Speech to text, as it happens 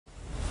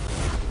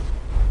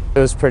It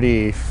was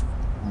pretty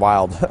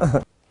wild.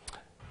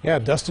 Yeah,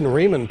 Dustin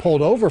Riemann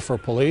pulled over for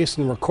police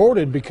and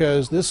recorded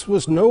because this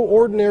was no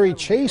ordinary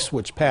chase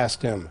which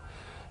passed him.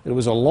 It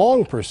was a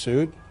long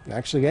pursuit,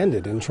 actually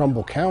ended in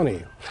Trumbull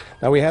County.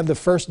 Now, we had the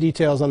first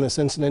details on this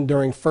incident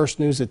during First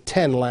News at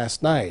 10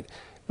 last night,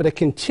 but it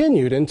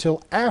continued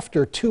until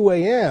after 2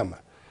 a.m.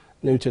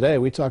 New today,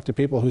 we talked to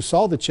people who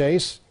saw the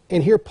chase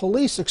and hear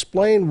police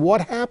explain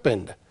what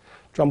happened.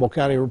 Trumbull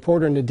County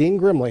reporter Nadine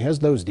Grimley has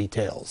those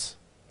details.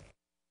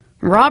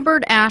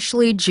 Robert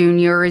Ashley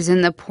Jr. is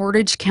in the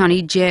Portage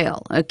County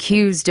Jail,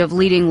 accused of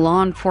leading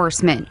law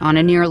enforcement on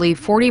a nearly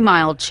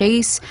 40-mile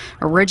chase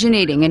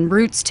originating in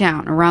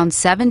Rootstown around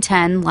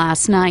 7:10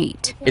 last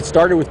night. It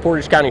started with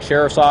Portage County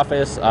Sheriff's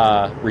Office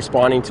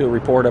responding to a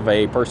report of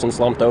a person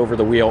slumped over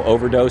the wheel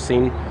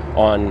overdosing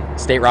on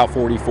State Route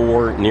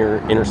 44 near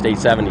Interstate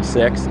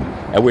 76,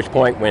 at which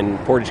point when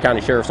Portage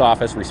County Sheriff's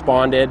Office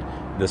responded,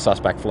 the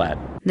suspect fled.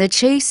 The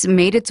chase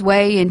made its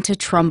way into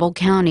Trumbull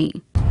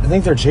County. I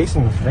think they're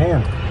chasing the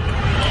van.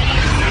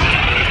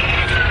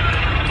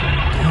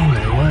 Oh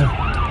my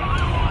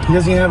wow. He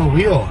doesn't even have a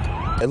wheel.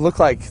 It looked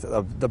like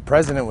the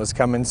president was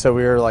coming, so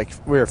we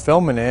were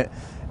filming it,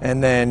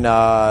 and then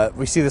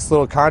we see this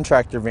little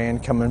contractor van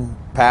coming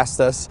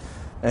past us,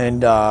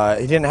 and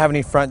he didn't have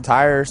any front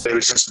tires. It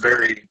was just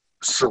very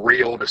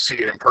surreal to see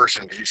it in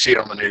person, because you see it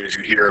on the news,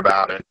 you hear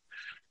about it.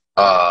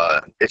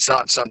 It's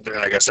not something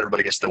I guess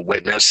everybody gets to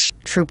witness.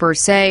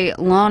 Troopers say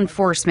law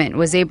enforcement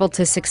was able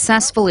to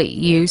successfully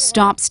use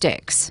stop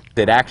sticks.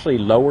 It actually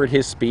lowered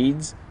his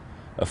speeds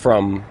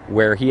from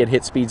where he had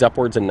hit speeds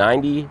upwards of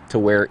 90 to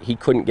where he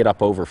couldn't get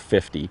up over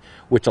 50,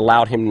 which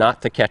allowed him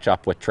not to catch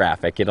up with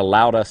traffic. It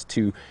allowed us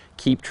to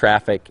keep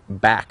traffic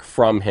back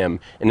from him,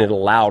 and it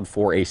allowed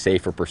for a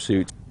safer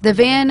pursuit. The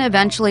van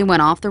eventually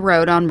went off the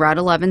road on Route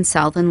 11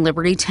 South in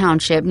Liberty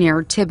Township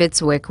near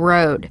Tibbetswick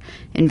Road.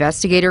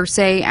 Investigators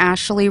say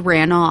Ashley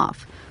ran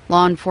off.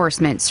 Law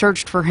enforcement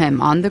searched for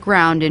him on the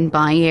ground and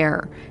by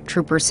air.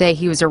 Troopers say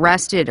he was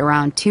arrested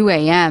around 2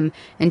 a.m.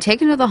 and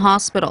taken to the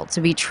hospital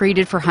to be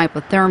treated for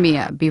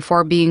hypothermia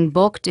before being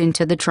booked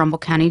into the Trumbull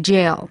County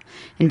Jail.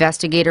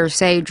 Investigators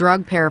say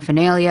drug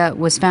paraphernalia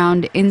was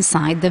found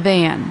inside the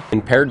van.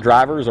 Impaired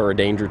drivers are a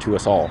danger to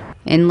us all.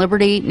 In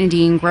Liberty,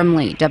 Nadine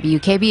Grimley,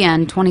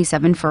 WKBN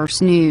 27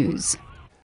 First News.